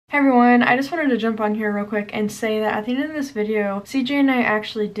Hey everyone, I just wanted to jump on here real quick and say that at the end of this video, CJ and I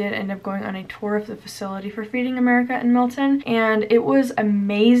actually did end up going on a tour of the facility for Feeding America in Milton, and it was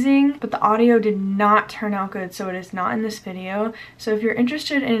amazing, but the audio did not turn out good, so it is not in this video. So if you're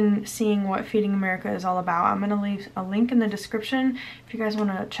interested in seeing what Feeding America is all about, I'm gonna leave a link in the description if you guys want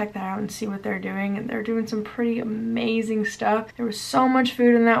to check that out and see what they're doing. And they're doing some pretty amazing stuff. There was so much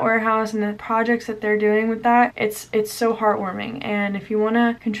food in that warehouse, and the projects that they're doing with that, it's so heartwarming. And if you want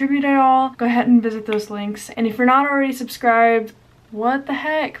to contribute at all, go ahead and visit those links. And if you're not already subscribed, what the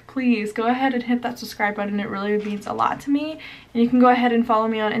heck, please go ahead and hit that subscribe button. It really means a lot to me. And you can go ahead and follow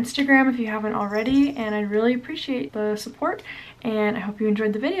me on Instagram if you haven't already, and I really appreciate the support, and I hope you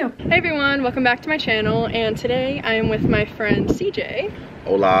enjoyed the video. Hey everyone, welcome back to my channel, and today I am with my friend CJ.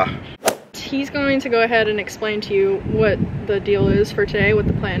 Hola. He's going to go ahead and explain to you what the deal is for today, what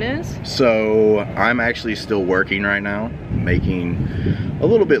the plan is. So I'm actually still working right now, making a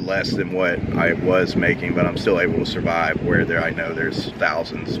little bit less than what I was making, but I'm still able to survive where I know there's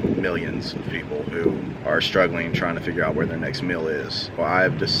thousands, millions of people who are struggling trying to figure out where their next meal is. Well,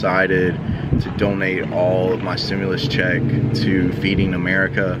 I've decided to donate all of my stimulus check to Feeding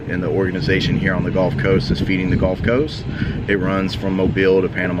America, and the organization here on the Gulf Coast is Feeding the Gulf Coast. It runs from Mobile to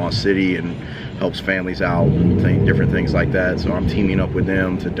Panama City and helps families out, different things like that. So I'm teaming up with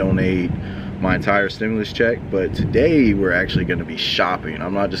them to donate my entire stimulus check. But today we're actually going to be shopping.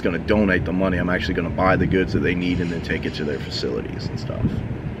 I'm not just going to donate the money, I'm actually going to buy the goods that they need and then take it to their facilities and stuff.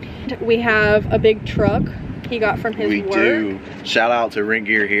 We have a big truck he got from his work. We do. Shout out to Rent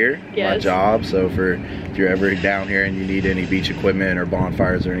Gear here, yes. My job. So if you're ever down here and you need any beach equipment or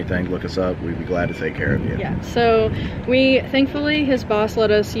bonfires or anything, look us up. We'd be glad to take care of you. Yeah, so thankfully his boss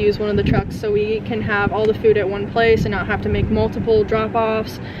let us use one of the trucks so we can have all the food at one place and not have to make multiple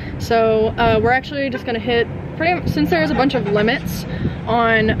drop-offs. So we're actually just gonna hit, since there's a bunch of limits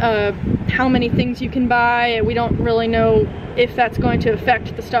on how many things you can buy, we don't really know if that's going to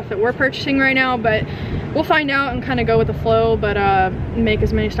affect the stuff that we're purchasing right now, but we'll find out and kind of go with the flow, but make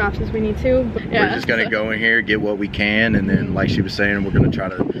as many stops as we need to. But, yeah, we're just gonna go in here, get what we can, and then like she was saying, we're gonna try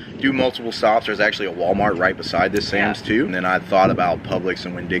to do multiple stops. There's actually a Walmart right beside this Sam's too, and then I thought about Publix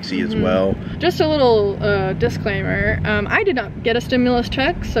and Winn-Dixie as well. Just a little disclaimer, I did not get a stimulus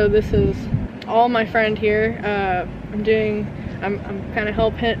check, so this is all my friend here. I'm kind of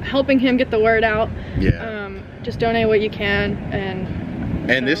helping him get the word out. Yeah. Just donate what you can,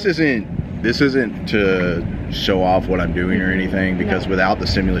 and this isn't to show off what I'm doing or anything, because without the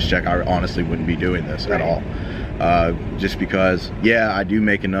stimulus check I honestly wouldn't be doing this at all. Just because, yeah, I do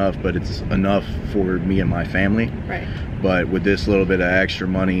make enough, but it's enough for me and my family. Right. But with this little bit of extra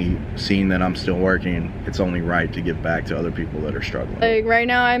money, seeing that I'm still working, it's only right to give back to other people that are struggling. Like right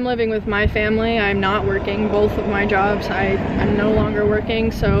now I'm living with my family. I'm not working both of my jobs. I'm no longer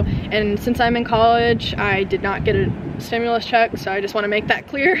working. So, and since I'm in college, I did not get a stimulus check. So I just want to make that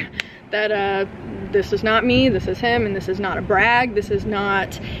clear that this is not me, this is him, and this is not a brag. This is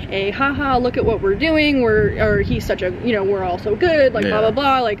not a haha, look at what we're doing, or he's such a, you know, we're all so good, like blah blah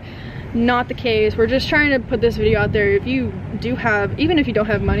blah. Like, not the case. We're just trying to put this video out there. If you do have, even if you don't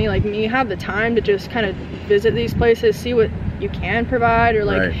have money like me, have the time to just kind of visit these places, see what you can provide, or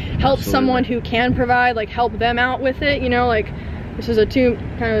like help someone who can provide, like help them out with it, you know, like this is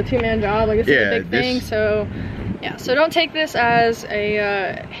kind of a two-man job, like this is a big thing. So yeah, so don't take this as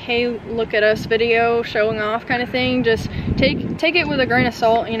a hey, look at us video showing off kind of thing. Just take it with a grain of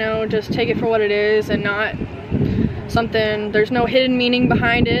salt, you know, just take it for what it is and not something, there's no hidden meaning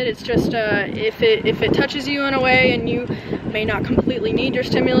behind it. It's just if it touches you in a way, and you may not completely need your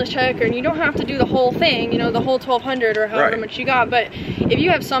stimulus check, and you don't have to do the whole thing, you know, the whole 1,200 or however much you got, but if you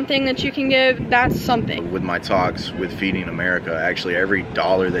have something that you can give, that's something. With my talks with Feeding America, actually every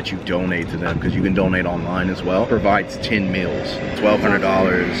dollar that you donate to them, because you can donate online as well, provides 10 meals,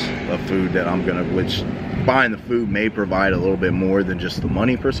 $1,200 of food that I'm gonna, which buying the food may provide a little bit more than just the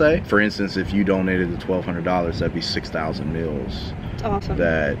money per se. For instance, if you donated the $1,200, that'd be 6,000 meals. That's awesome.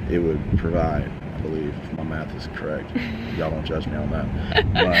 That it would provide, I believe, if my math is correct. Y'all don't judge me on that.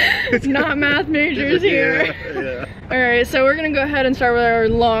 But it's not math majors here. Yeah. All right, so we're gonna go ahead and start with our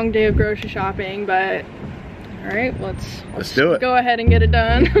long day of grocery shopping, but all right, let's do it. Go ahead and get it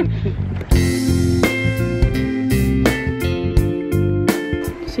done.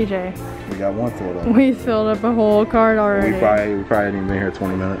 CJ. We got one filled up. We filled up a whole cart already. We probably hadn't even been here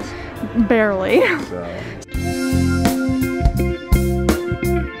 20 minutes. Barely. So.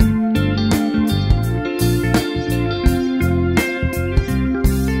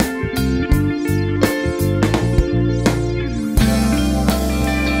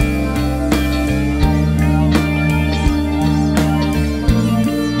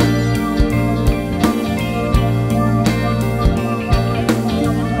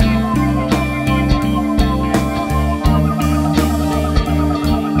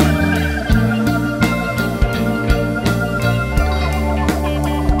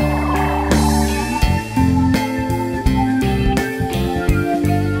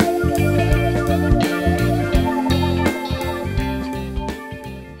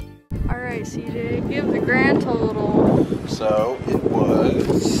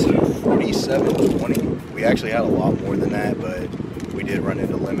 47.20. We actually had a lot more than that, but we did run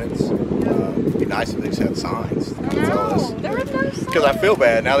into limits. It'd be nice if they just had signs. No, there were no signs. Because I feel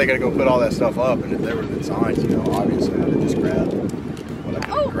bad. Now they got to go put all that stuff up, and if there were been signs, you know, obviously I'd have just grabbed what I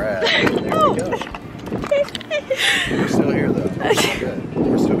could grab. There we go. We're still here though. It's all good.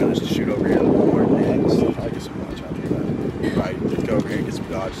 We're still gonna just shoot over here to Walmart next. Probably get some lunch after that. Right, let's go over here and get some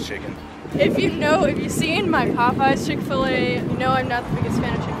Dodge chicken. If you've seen my Popeyes Chick-fil-A, you know I'm not the biggest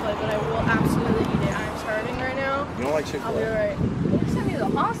fan of Chick-fil-A, but I will absolutely eat it. I'm starving right now. You don't like Chick-fil-A? I'll be alright. They sent me to the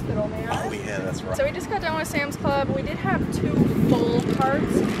hospital, man. Oh yeah, that's right. So we just got done with Sam's Club. We did have 2 full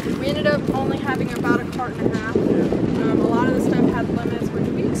carts. We ended up only having about a cart and a half. A lot of the stuff had limits, which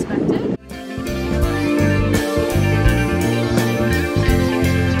we expected.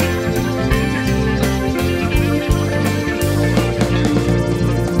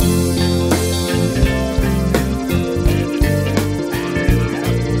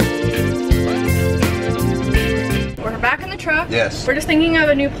 Truck. Yes. We're just thinking of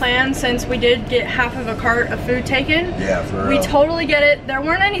a new plan since we did get half of a cart of food taken. Yeah, for real. We totally get it. There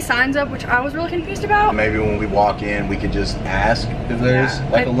weren't any signs up, which I was really confused about. Maybe when we walk in, we could just ask if there's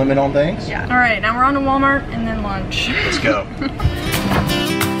like a limit on things. Yeah. All right, now we're on to Walmart and then lunch. Let's go.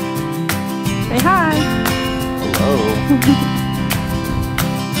 Say hi. Hello.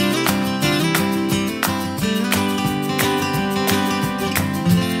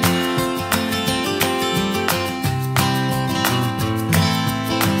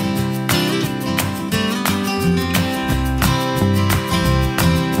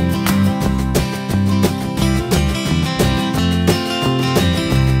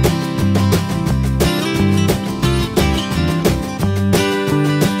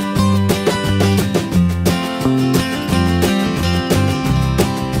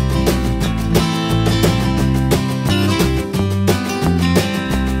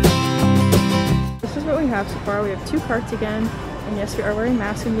 So far we have 2 carts again, and yes, we are wearing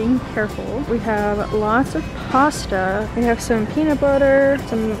masks and being careful. We have lots of pasta. We have some peanut butter,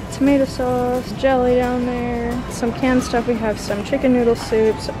 some tomato sauce, jelly down there, some canned stuff. We have some chicken noodle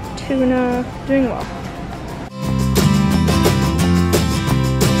soup, some tuna. Doing well.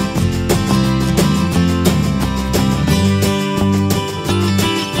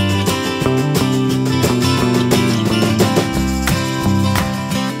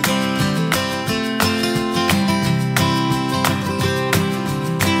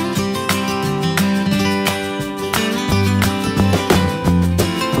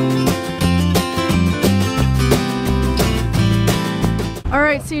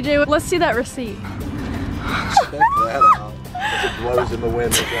 Alright, CJ, let's see that receipt. Check that out. It blows in the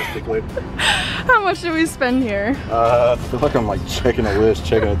wind majestically. How much did we spend here? I feel like I'm like checking a list,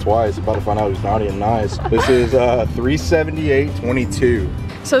 checking it twice, about to find out who's naughty and nice. This is $378.22.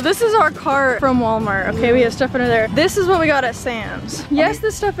 So this is our cart from Walmart. Okay, we have stuff under there. This is what we got at Sam's. Yes,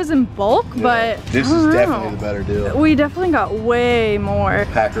 this stuff is in bulk, but this is definitely the better deal. We definitely got way more.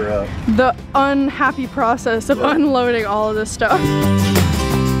 Pack her up. The unhappy process of unloading all of this stuff.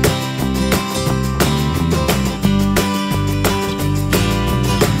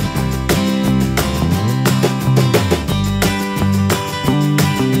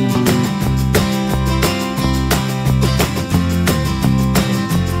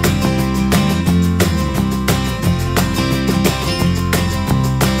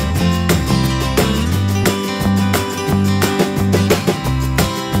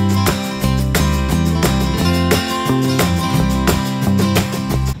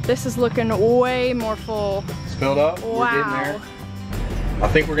 This is looking way more full. It's filled up. Wow. We're getting there. I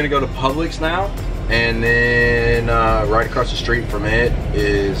think we're gonna go to Publix now, and then right across the street from it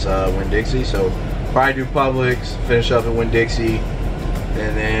is Winn-Dixie. So probably do Publix, finish up at Winn-Dixie,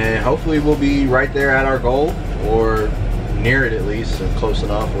 and then hopefully we'll be right there at our goal, or near it at least, so close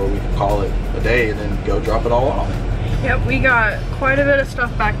enough where we can call it a day and then go drop it all off. Yep, we got quite a bit of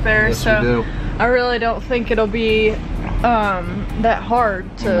stuff back there, Yes, so we do. I really don't think it'll be that hard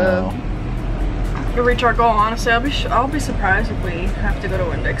to reach our goal. Honestly, I'll be surprised if we have to go to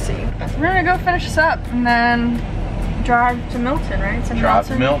Winn-Dixie. We're gonna go finish this up and then drive to Milton, right? Drive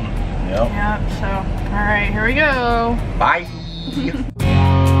to Milton. Yep. Yeah. So, all right, here we go. Bye.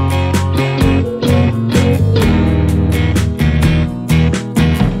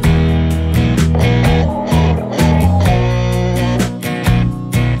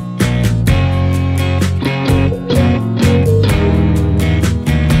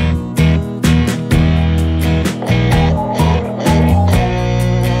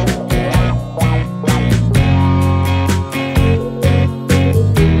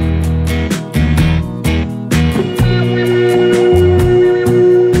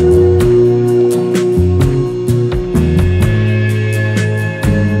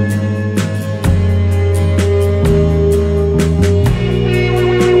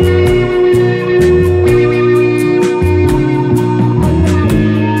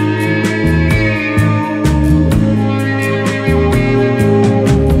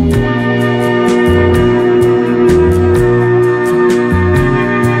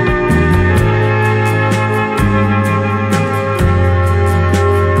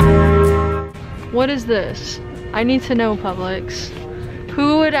 What is this? I need to know, Publix.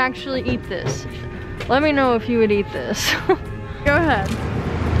 Who would actually eat this? Let me know if you would eat this. Go ahead.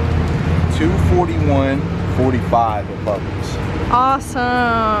 $241.45 at Publix.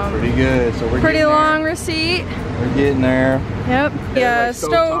 Awesome. Pretty good. So we're pretty long receipt. We're getting there. Yep. Yeah, like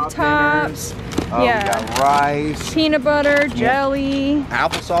stove tops. Yeah. We got rice. Peanut butter, jelly.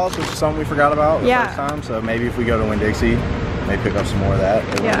 Applesauce, which is something we forgot about the first time. So maybe if we go to Winn-Dixie, maybe pick up some more of that.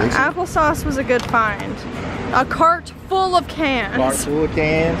 Yeah, applesauce was a good find. A cart full of cans. Cart full of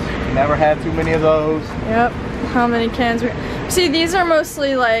cans. Never had too many of those. Yep. How many cans? See, these are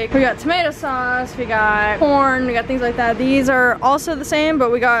mostly like, we got tomato sauce, we got corn, we got things like that. These are also the same,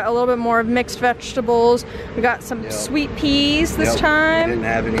 but we got a little bit more of mixed vegetables. We got some sweet peas this time. We didn't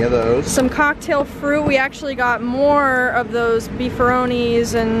have any of those. Some cocktail fruit. We actually got more of those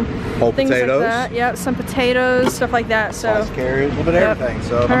beefaronis and whole things potatoes. like that. Yep, some potatoes, stuff like that. So carrots, a little bit of everything.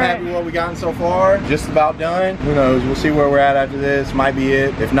 So I'm happy with what we gotten so far. Just about done. Who knows? We'll see where we're at after this. Might be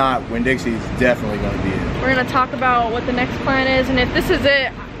it. If not, Winn-Dixie is definitely going to be it. We're going to talk about what the next plan is, and if this is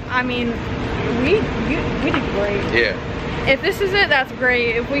it, I mean, we did great. Yeah. If this is it, that's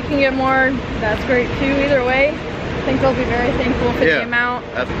great. If we can get more, that's great too. Either way, I think they'll be very thankful for the amount.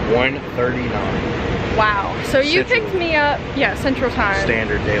 That's $139. Wow. So you picked me up, Central Time.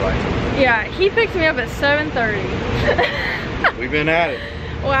 Standard daylight time. Yeah, he picked me up at 7:30. We've been at it.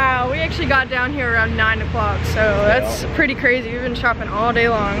 Wow, we actually got down here around 9 o'clock, so that's pretty crazy. We've been shopping all day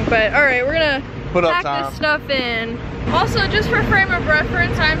long, but all right, we're gonna pack this stuff in. Also, just for frame of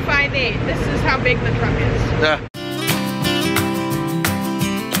reference, I'm 5'8". This is how big the truck is. Yeah.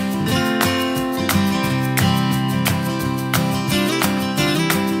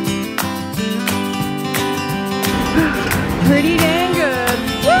 Pretty dang good.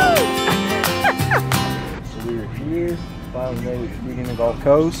 Woo! So we're here, finally made it in the Gulf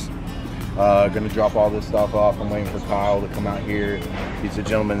Coast. Gonna drop all this stuff off. I'm waiting for Kyle to come out here. He's the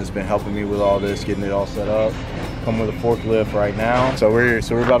gentleman that's been helping me with all this, getting it all set up. Come with a forklift right now. So we're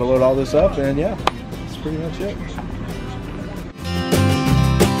about to load all this up, and yeah, that's pretty much it.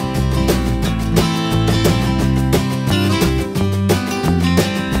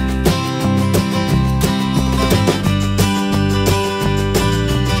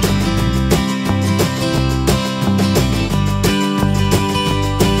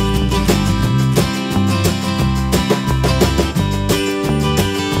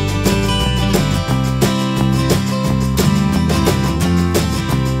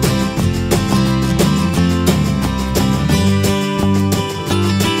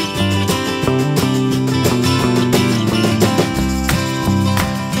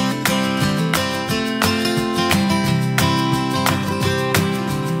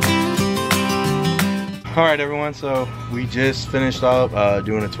 Alright everyone, so we just finished up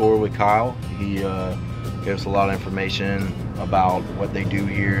doing a tour with Kyle. He gave us a lot of information about what they do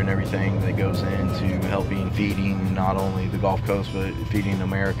here and everything that goes into helping feeding not only the Gulf Coast but feeding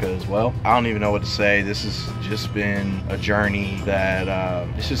America as well. I don't even know what to say. This has just been a journey that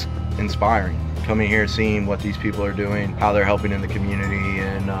it's just inspiring. Coming here, seeing what these people are doing, how they're helping in the community,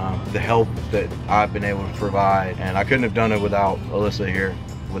 and the help that I've been able to provide. And I couldn't have done it without Alyssa here.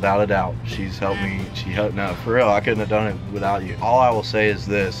 Without a doubt, she's helped me. No, for real, I couldn't have done it without you. All I will say is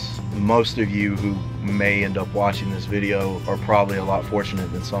this: most of you who may end up watching this video are probably a lot fortunate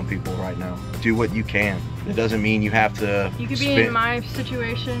than some people right now. Do what you can. It doesn't mean you have to. You could be in my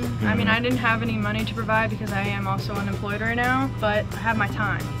situation. I mean, I didn't have any money to provide because I am also unemployed right now, but I have my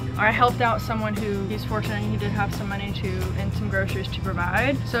time. Or I helped out someone who he's fortunate, he did have some money and some groceries to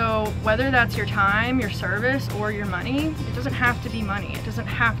provide. So whether that's your time, your service, or your money, it doesn't have to be money. It doesn't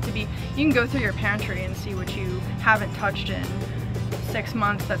have to be, you can go through your pantry and see what you haven't touched in 6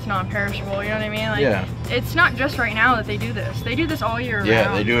 months that's non-perishable, you know what I mean? Like, it's not just right now that they do this. They do this all year round.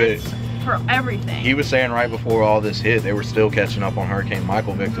 Yeah, they do it for everything. He was saying right before all this hit, they were still catching up on Hurricane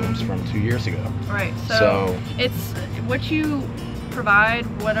Michael victims from 2 years ago. Right, so it's what you provide,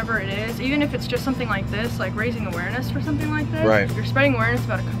 whatever it is, even if it's just something like this, like raising awareness for something like this. Right. You're spreading awareness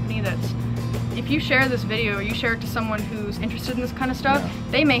about a company that's, if you share this video, you share it to someone who's interested in this kind of stuff,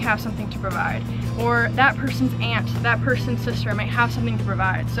 they may have something to provide. Or that person's aunt, that person's sister might have something to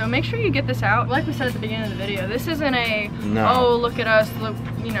provide. So make sure you get this out. Like we said at the beginning of the video, this isn't a, oh, look at us, look,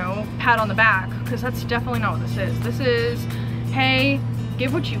 you know, pat on the back, because that's definitely not what this is. This is, hey,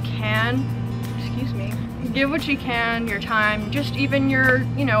 give what you can, excuse me, give what you can, your time, just even your,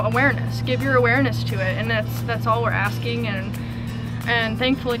 you know, awareness. Give your awareness to it, and that's all we're asking. And And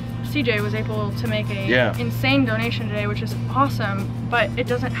thankfully CJ was able to make a insane donation today, which is awesome, but it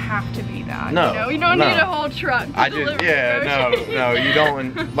doesn't have to be that. No, you know, you don't need a whole truck to deliver groceries. No, you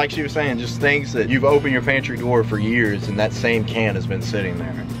don't. And like she was saying, just things that you've opened your pantry door for years and that same can has been sitting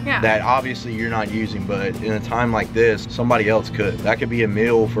there. Yeah. That obviously you're not using, but in a time like this, somebody else could. That could be a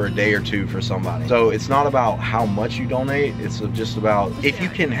meal for a day or two for somebody. So it's not about how much you donate, it's just about if you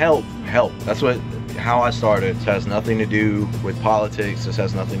can help, help. That's how I started. This has nothing to do with politics. This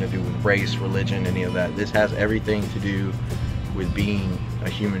has nothing to do with race, religion, any of that. This has everything to do with being a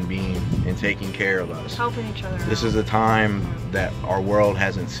human being and taking care of us. Helping each other. This is a time that our world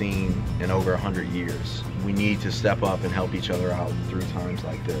hasn't seen in over 100 years. We need to step up and help each other out through times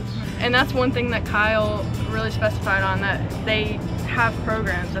like this. And that's one thing that Kyle really specified on, that they have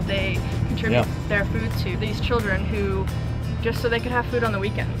programs that they contribute their food to these children who, just so they could have food on the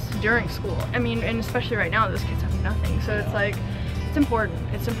weekends during school. I mean, and especially right now, those kids have nothing. So it's like, it's important.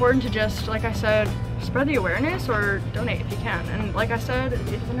 It's important to just, like I said, spread the awareness or donate if you can. And like I said, it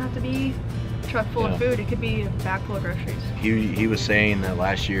doesn't have to be a truck full of food. It could be a bag full of groceries. He was saying that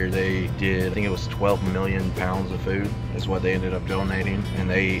last year they did, I think it was 12 million pounds of food is what they ended up donating, and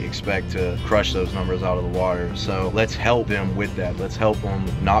they expect to crush those numbers out of the water. So let's help them with that. Let's help them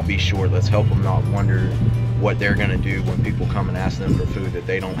not be short. Let's help them not wonder what they're gonna do when people come and ask them for food that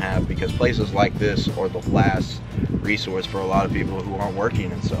they don't have, because places like this are the last resource for a lot of people who aren't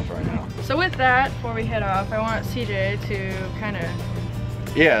working and stuff right now. So with that, before we head off, I want CJ to kind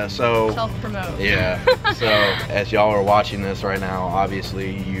of self-promote. So as y'all are watching this right now,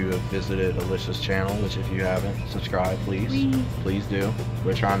 obviously you have visited Alyssa's channel, which if you haven't subscribed, please do.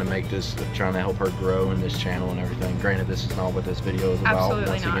 We're trying to make this, trying to help her grow in this channel and everything. Granted, this is not what this video is about.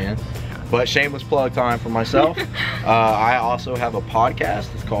 Absolutely once not. Again. But shameless plug time for myself. I also have a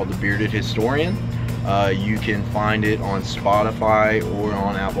podcast. It's called The Bearded Historian. You can find it on Spotify or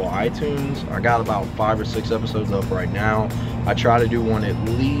on Apple iTunes. I got about 5 or 6 episodes up right now. I try to do one at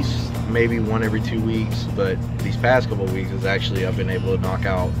least maybe one every 2 weeks, but these past couple of weeks is actually I've been able to knock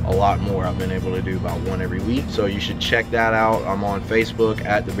out a lot more. I've been able to do about one every week, so you should check that out. I'm on Facebook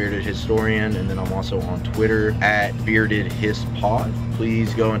at The Bearded Historian, and then I'm also on Twitter at BeardedHistPod.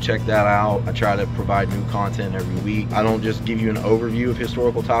 Please go and check that out. I try to provide new content every week. I don't just give you an overview of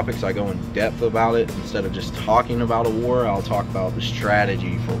historical topics, I go in depth about it. Instead of just talking about a war, I'll talk about the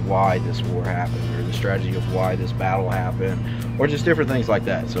strategy for why this war happened, or the strategy of why this battle happened, or just different things like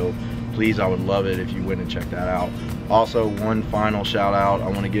that. So please, I would love it if you went and check that out. Also, one final shout out I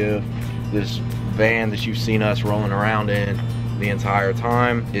want to give. This van that you've seen us rolling around in the entire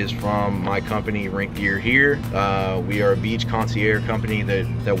time is from my company, Rink Gear Here. We are a beach concierge company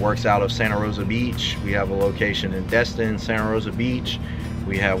that works out of Santa Rosa Beach. We have a location in Destin, Santa Rosa Beach.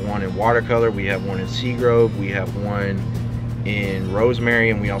 We have one in Watercolor. We have one in Seagrove. We have one in Rosemary,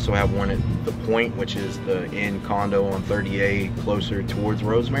 and we also have one at The Point, which is the inn condo on 30A closer towards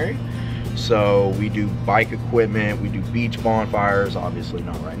Rosemary. So we do bike equipment, we do beach bonfires, obviously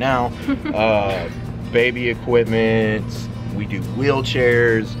not right now, baby equipment, we do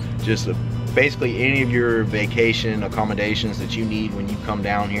wheelchairs, just basically any of your vacation accommodations that you need when you come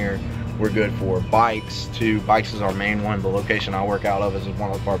down here. We're good for bikes too. Bikes is our main one. The location I work out of is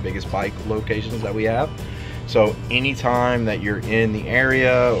one of our biggest bike locations that we have. So anytime that you're in the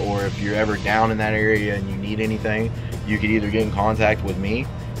area, or if you're ever down in that area and you need anything, you could either get in contact with me,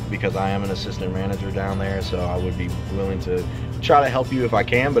 because I am an assistant manager down there, so I would be willing to try to help you if I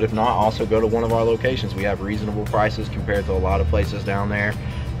can. But if not, also go to one of our locations. We have reasonable prices compared to a lot of places down there.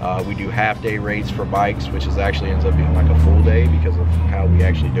 We do half-day rates for bikes, which is actually ends up being like a full day because of how we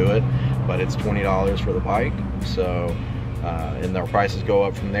actually do it, but it's $20 for the bike. So and our prices go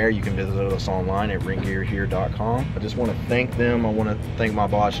up from there. You can visit us online at ringgearhere.com. I just want to thank them. I want to thank my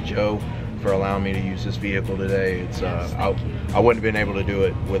boss Joe for allowing me to use this vehicle today. It's I wouldn't have been able to do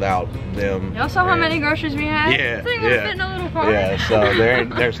it without them. Y'all saw how many groceries we had? Yeah, Fit in a little car. Yeah, so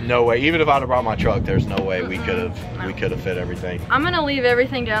there's no way, even if I'd have brought my truck, there's no way we could have fit everything. I'm gonna leave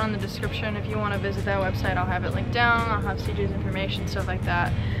everything down in the description. If you want to visit that website, I'll have it linked down. I'll have CJ's information, stuff like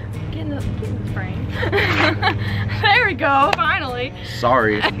that. Getting the frame. There we go, finally.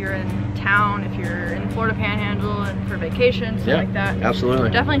 Sorry. If you're in town, if you're in the Florida Panhandle and for vacation, stuff like that. Absolutely.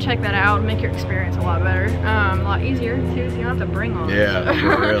 Definitely check that out. Make your experience a lot better. A lot easier too, so you don't have to bring all this. Yeah,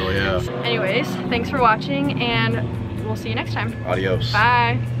 for real, yeah. Anyways, thanks for watching, and we'll see you next time. Adios.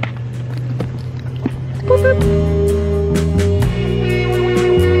 Bye. Boop, boop.